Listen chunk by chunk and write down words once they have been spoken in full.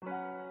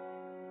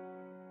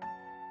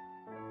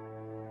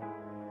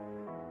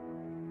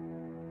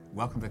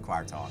Welcome to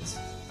Choir Talks.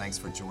 Thanks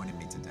for joining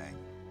me today.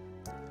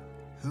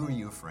 Who are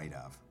you afraid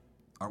of?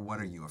 Or what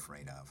are you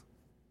afraid of?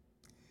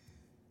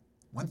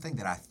 One thing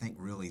that I think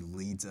really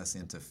leads us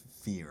into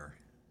fear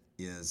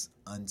is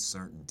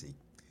uncertainty.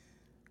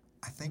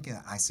 I think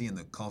I see in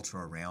the culture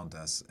around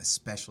us,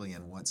 especially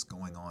in what's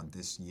going on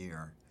this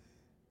year,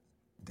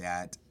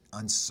 that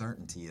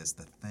uncertainty is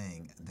the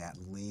thing that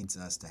leads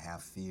us to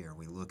have fear.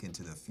 We look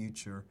into the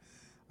future,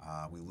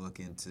 we look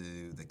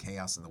into the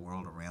chaos in the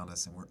world around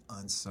us, and we're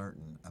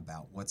uncertain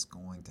about what's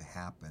going to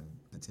happen,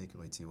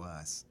 particularly to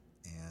us,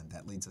 and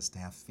that leads us to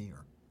have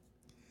fear.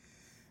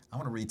 I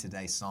want to read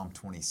today Psalm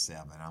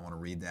 27. I want to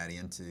read that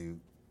into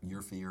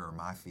your fear or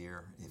my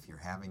fear, if you're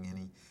having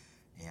any,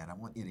 and I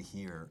want you to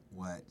hear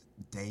what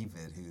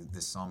David, who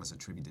this psalm is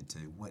attributed to,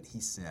 what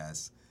he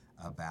says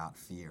about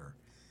fear.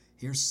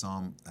 Here's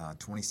Psalm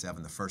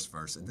 27, the first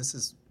verse, and this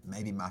is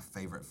maybe my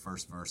favorite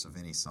first verse of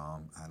any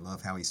psalm. I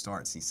love how he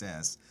starts. He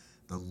says,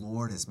 "The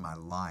Lord is my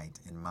light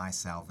and my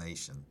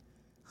salvation.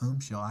 Whom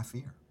shall I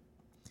fear?"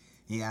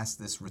 He asks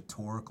this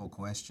rhetorical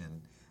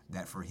question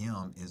that for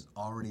him is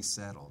already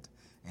settled.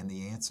 And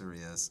the answer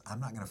is, I'm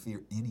not going to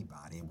fear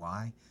anybody.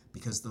 Why?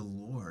 Because the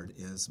Lord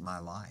is my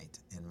light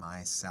and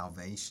my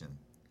salvation.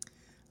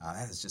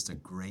 That is just a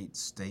great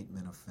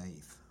statement of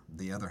faith.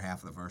 The other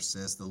half of the verse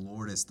says, "The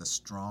Lord is the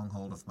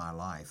stronghold of my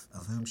life.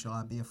 Of whom shall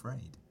I be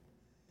afraid?"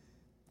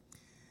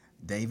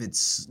 David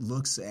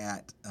looks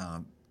at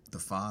the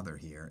Father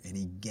here, and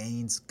he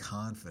gains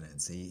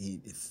confidence.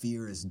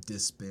 Fear is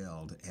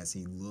dispelled as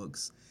he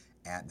looks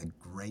at the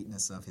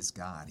greatness of his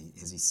God.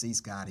 As he sees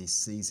God, he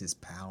sees his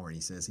power.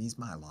 He says, He's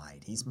my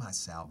light. He's my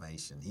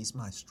salvation. He's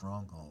my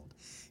stronghold.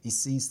 He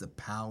sees the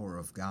power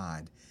of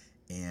God,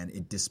 and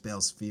it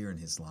dispels fear in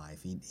his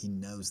life. He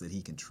knows that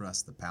he can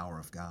trust the power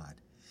of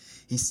God.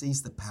 He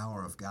sees the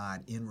power of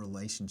God in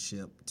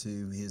relationship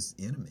to his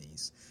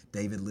enemies.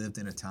 David lived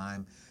in a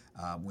time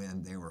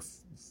when there were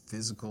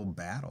physical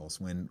battles,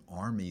 when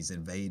armies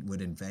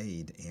would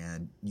invade,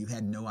 and you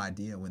had no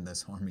idea when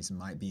those armies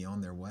might be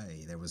on their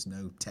way. There was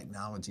no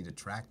technology to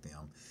track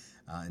them.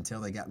 Until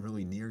they got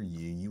really near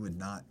you, you would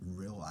not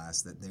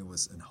realize that there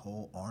was a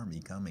whole army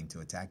coming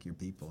to attack your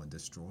people and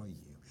destroy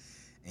you.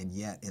 And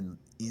yet,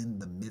 in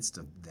the midst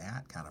of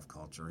that kind of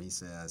culture, he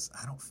says,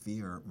 I don't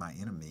fear my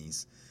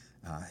enemies.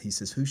 He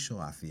says, who shall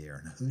I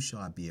fear and who shall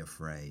I be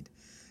afraid?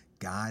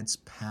 God's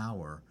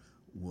power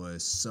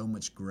was so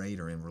much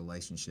greater in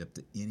relationship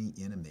to any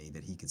enemy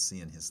that he could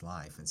see in his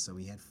life, and so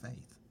he had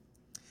faith.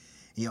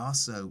 He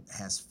also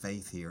has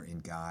faith here in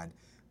God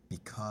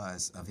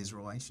because of his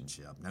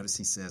relationship. Notice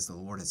he says, the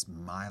Lord is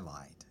my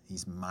light.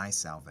 He's my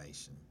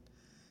salvation.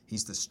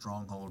 He's the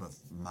stronghold of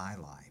my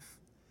life.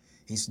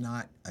 He's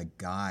not a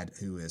God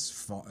who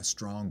is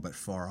strong but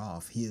far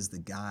off. He is the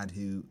God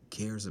who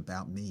cares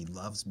about me,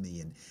 loves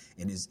me,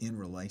 and is in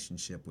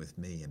relationship with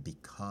me. And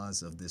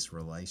because of this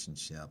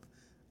relationship,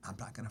 I'm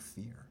not going to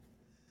fear.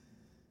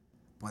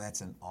 Boy,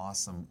 that's an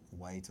awesome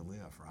way to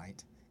live,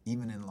 right?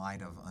 Even in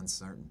light of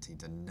uncertainty,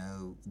 to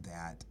know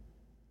that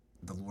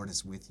the Lord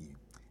is with you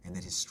and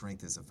that his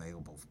strength is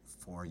available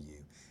for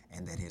you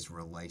and that his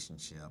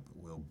relationship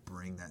will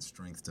bring that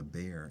strength to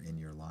bear in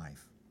your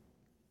life.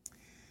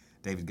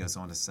 David goes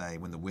on to say,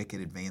 when the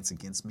wicked advance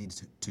against me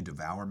to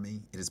devour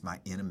me, it is my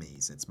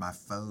enemies, it's my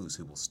foes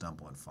who will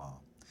stumble and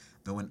fall.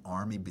 Though an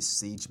army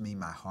besiege me,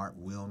 my heart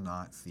will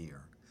not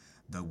fear.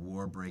 Though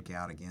war break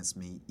out against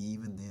me,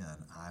 even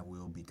then I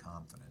will be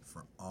confident.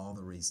 For all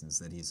the reasons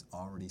that he's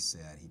already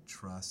said, he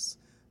trusts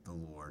the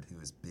Lord who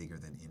is bigger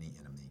than any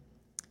enemy.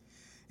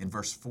 In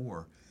verse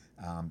 4,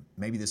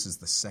 maybe this is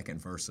the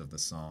second verse of the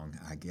song,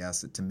 I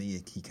guess. To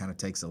me, he kind of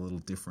takes a little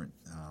different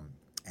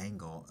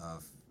angle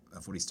of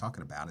what he's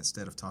talking about.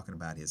 Instead of talking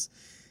about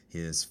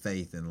his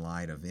faith in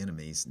light of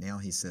enemies, now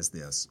he says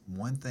this,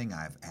 one thing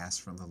I have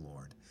asked from the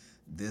Lord,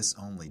 this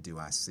only do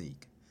I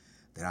seek,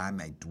 that I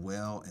may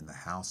dwell in the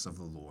house of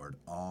the Lord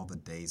all the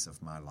days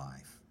of my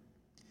life.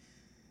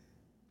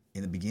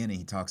 In the beginning,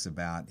 he talks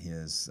about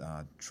his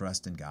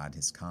trust in God,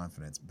 his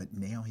confidence, but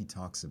now he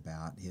talks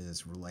about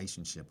his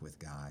relationship with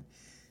God.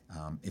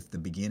 If the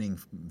beginning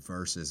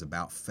verse is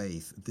about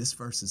faith, this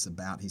verse is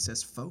about, he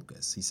says,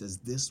 focus. He says,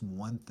 this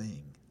one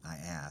thing I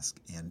ask,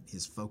 and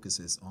his focus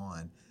is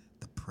on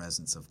the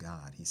presence of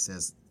God. He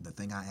says, the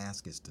thing I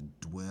ask is to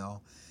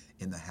dwell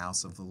in the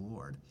house of the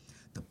Lord,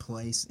 the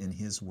place in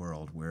his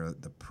world where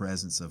the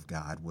presence of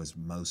God was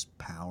most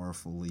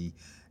powerfully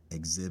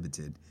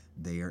exhibited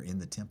there in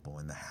the temple,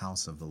 in the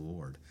house of the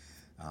Lord.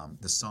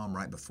 The psalm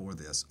right before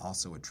this,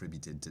 also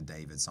attributed to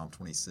David, Psalm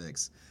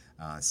 26,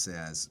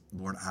 says,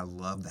 Lord, I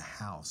love the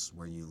house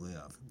where you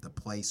live, the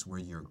place where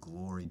your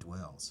glory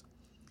dwells.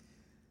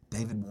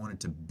 David wanted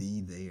to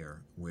be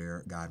there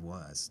where God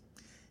was.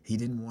 He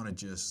didn't want to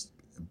just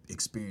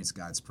experience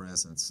God's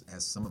presence,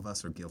 as some of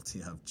us are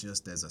guilty of,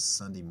 just as a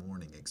Sunday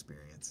morning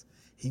experience.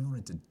 He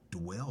wanted to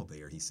dwell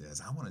there, he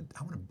says. I want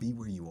to be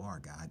where you are,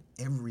 God,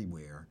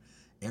 everywhere.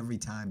 Every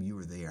time you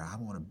are there, I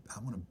want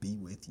to be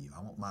with you.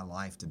 I want my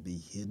life to be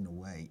hidden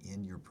away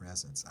in your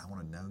presence. I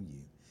want to know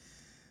you.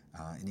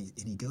 And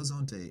he goes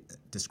on to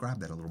describe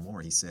that a little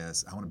more. He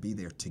says, I want to be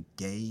there to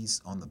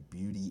gaze on the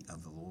beauty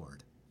of the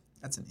Lord.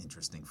 That's an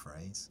interesting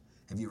phrase.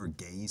 Have you ever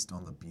gazed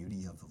on the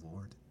beauty of the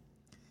Lord?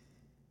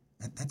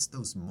 That's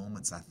those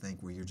moments, I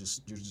think, where you're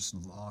just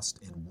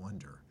lost in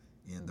wonder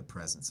in the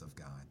presence of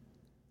God.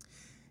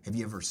 Have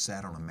you ever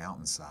sat on a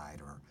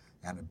mountainside or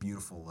at a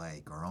beautiful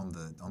lake or on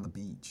the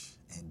beach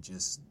and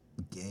just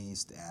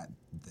gazed at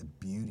the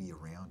beauty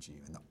around you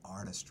and the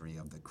artistry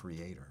of the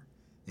Creator?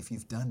 If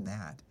you've done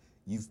that,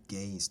 you've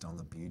gazed on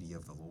the beauty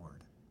of the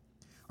Lord.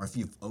 Or if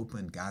you've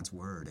opened God's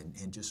Word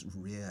and just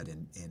read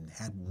and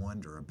had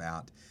wonder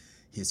about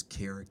His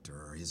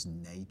character or His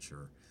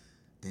nature,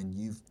 then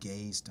you've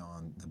gazed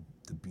on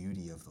the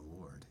beauty of the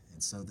Lord.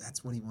 And so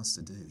that's what He wants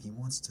to do. He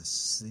wants to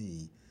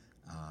see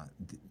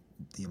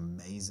the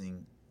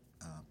amazing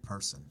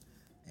person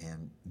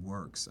and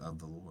works of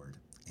the Lord.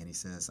 And He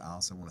says, I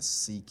also want to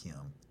seek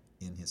Him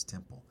in His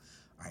temple.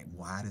 All right,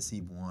 why does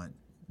He want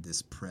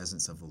this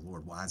presence of the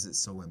Lord? Why is it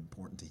so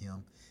important to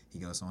Him? He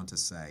goes on to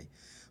say,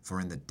 for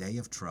in the day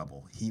of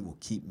trouble, He will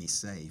keep me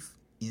safe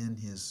in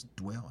His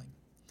dwelling.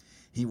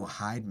 He will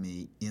hide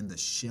me in the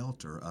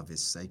shelter of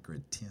His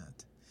sacred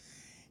tent.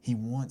 He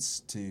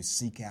wants to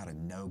seek out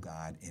and know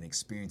God and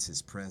experience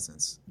His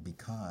presence,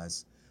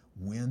 because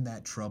when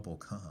that trouble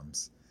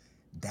comes,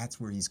 that's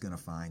where he's going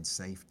to find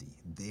safety,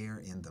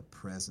 there in the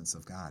presence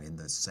of God, in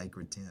the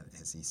sacred tent,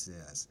 as he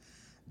says.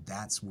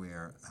 That's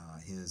where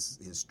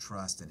his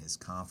trust and his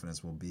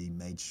confidence will be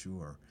made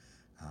sure.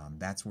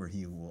 That's where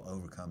he will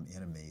overcome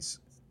enemies,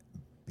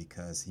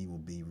 because he will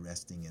be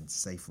resting in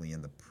safely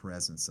in the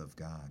presence of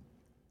God.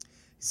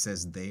 He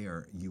says,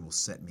 there you will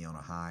set me on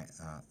a high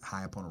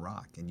upon a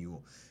rock, and you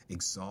will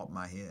exalt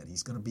my head.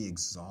 He's going to be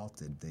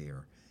exalted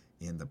there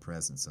in the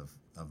presence of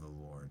the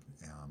Lord,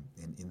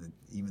 and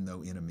even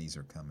though enemies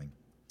are coming.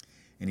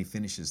 And he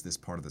finishes this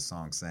part of the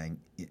song saying,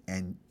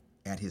 and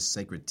at his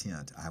sacred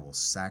tent I will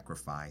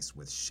sacrifice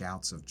with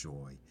shouts of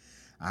joy.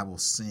 I will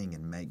sing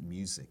and make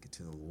music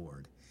to the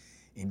Lord.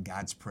 In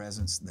God's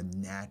presence, the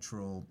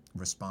natural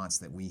response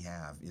that we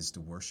have is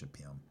to worship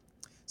Him.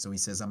 So he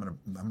says, I'm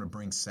going to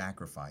bring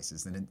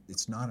sacrifices. And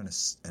it's not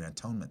an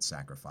atonement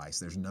sacrifice.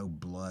 There's no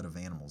blood of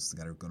animals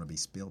that are going to be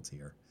spilled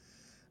here.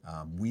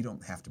 We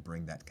don't have to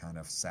bring that kind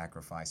of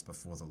sacrifice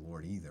before the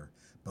Lord either.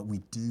 But we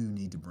do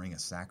need to bring a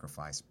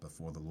sacrifice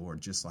before the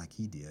Lord, just like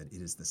He did.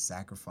 It is the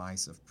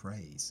sacrifice of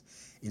praise.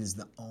 It is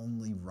the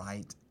only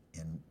right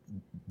and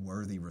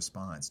worthy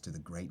response to the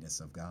greatness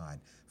of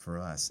God for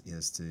us,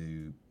 is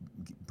to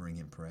bring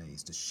Him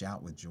praise, to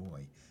shout with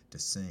joy, to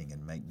sing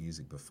and make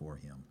music before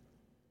Him.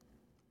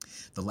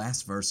 The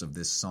last verse of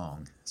this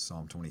song,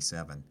 Psalm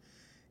 27,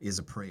 is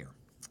a prayer.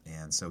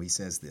 And so he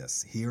says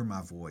this, hear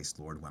my voice,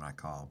 Lord, when I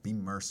call. Be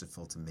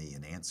merciful to me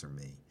and answer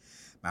me.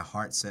 My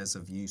heart says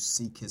of you,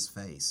 seek His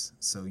face.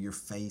 So your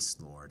face,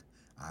 Lord,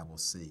 I will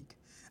seek.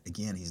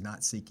 Again, he's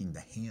not seeking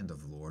the hand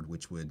of the Lord,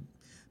 which would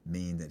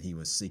mean that he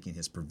was seeking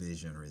His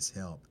provision or His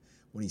help.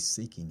 What he's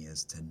seeking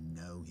is to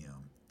know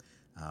Him.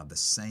 The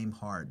same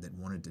heart that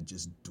wanted to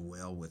just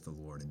dwell with the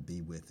Lord and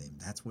be with Him.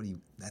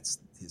 That's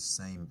his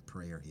same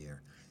prayer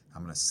here.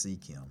 I'm going to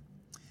seek Him.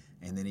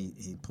 And then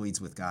he pleads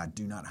with God,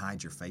 do not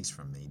hide your face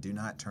from me. Do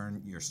not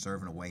turn your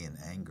servant away in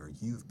anger.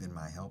 You've been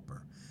my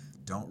helper.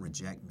 Don't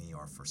reject me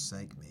or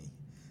forsake me.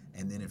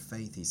 And then in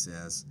faith he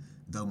says,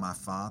 though my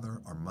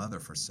father or mother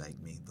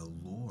forsake me, the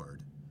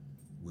Lord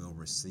will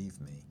receive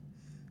me.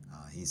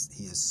 He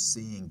is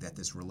seeing that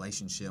this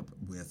relationship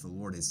with the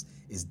Lord is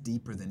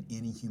deeper than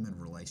any human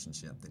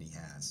relationship that he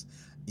has.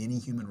 Any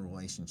human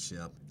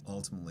relationship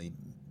ultimately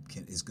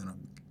is going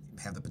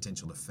to have the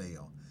potential to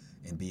fail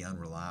and be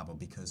unreliable,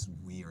 because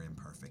we are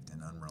imperfect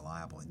and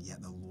unreliable, and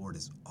yet the Lord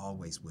is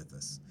always with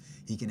us.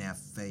 He can have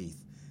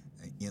faith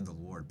in the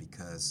Lord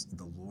because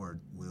the Lord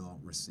will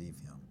receive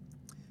him.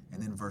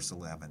 And then verse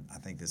 11, I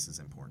think this is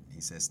important. He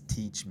says,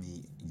 teach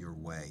me your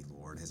way,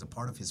 Lord. As a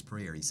part of his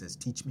prayer, he says,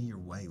 teach me your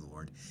way,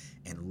 Lord,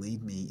 and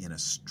lead me in a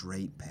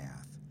straight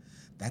path.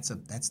 That's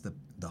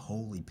the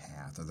holy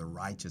path, or the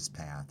righteous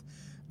path.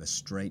 The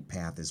straight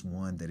path is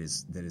one that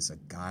is a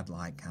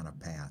godlike kind of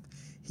path.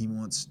 He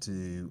wants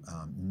to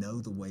know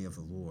the way of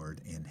the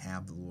Lord and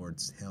have the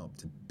Lord's help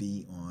to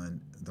be on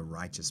the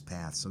righteous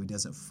path so he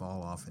doesn't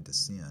fall off into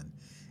sin.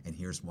 And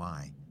here's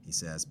why. He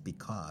says,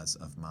 because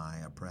of my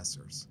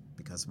oppressors,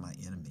 because of my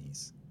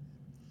enemies.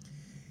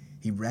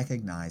 He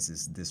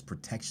recognizes this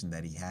protection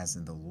that he has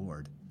in the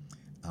Lord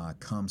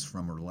comes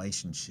from a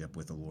relationship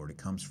with the Lord. It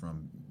comes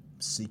from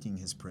seeking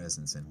his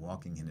presence and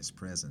walking in his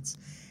presence.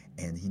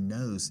 And he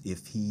knows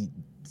if he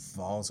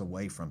falls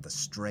away from the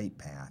straight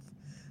path,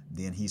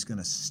 then he's going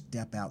to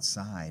step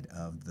outside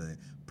of the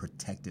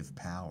protective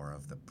power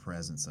of the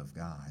presence of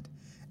God.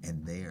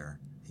 And there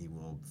he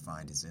will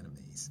find his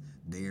enemies.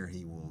 There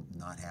he will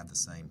not have the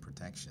same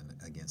protection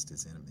against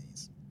his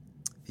enemies.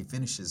 He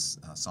finishes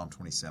Psalm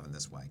 27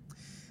 this way.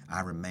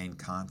 I remain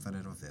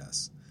confident of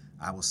this.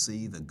 I will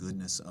see the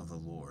goodness of the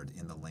Lord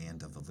in the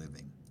land of the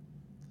living.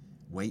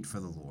 Wait for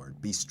the Lord.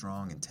 Be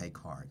strong and take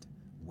heart.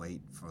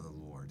 Wait for the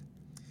Lord.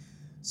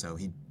 So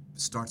he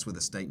starts with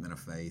a statement of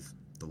faith.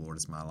 The Lord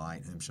is my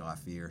light, whom shall I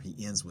fear?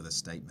 He ends with a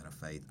statement of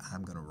faith.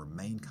 I'm going to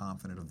remain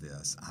confident of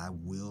this. I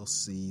will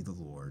see the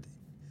Lord,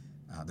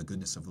 the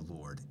goodness of the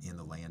Lord in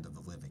the land of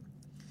the living.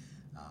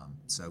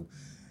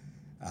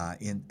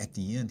 At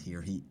the end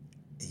here, he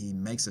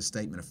makes a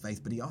statement of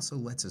faith, but he also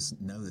lets us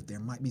know that there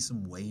might be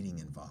some waiting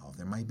involved.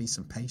 There might be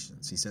some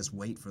patience. He says,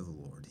 wait for the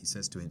Lord. He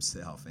says to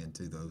himself and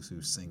to those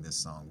who sing this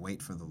song,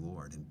 wait for the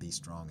Lord and be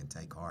strong and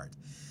take heart.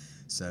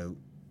 So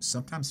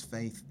sometimes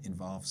faith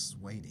involves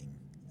waiting.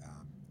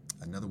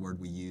 Another word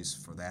we use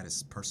for that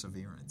is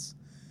perseverance.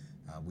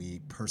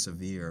 We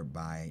persevere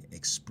by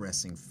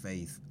expressing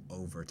faith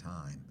over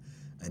time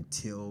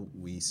until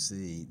we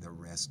see the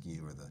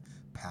rescue or the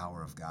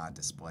power of God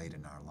displayed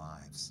in our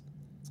lives.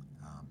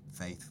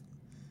 Faith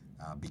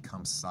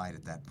becomes sight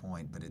at that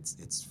point, but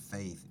it's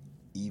faith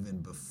even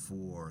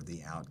before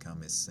the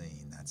outcome is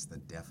seen. That's the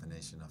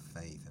definition of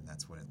faith, and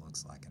that's what it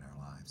looks like in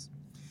our lives.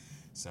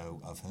 So,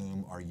 of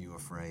whom are you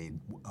afraid?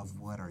 Of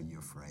what are you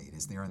afraid?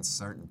 Is there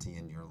uncertainty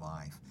in your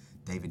life?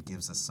 David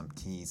gives us some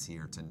keys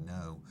here to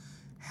know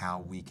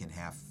how we can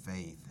have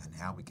faith and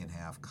how we can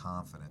have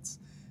confidence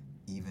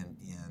even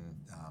in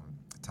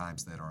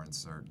times that are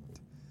uncertain.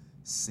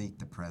 Seek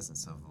the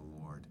presence of the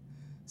Lord.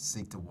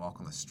 Seek to walk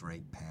on the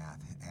straight path.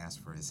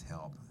 Ask for His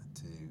help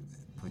to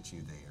put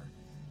you there.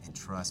 And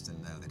trust and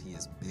know that He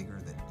is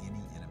bigger than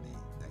any enemy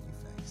that you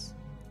face.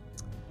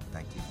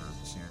 Thank you.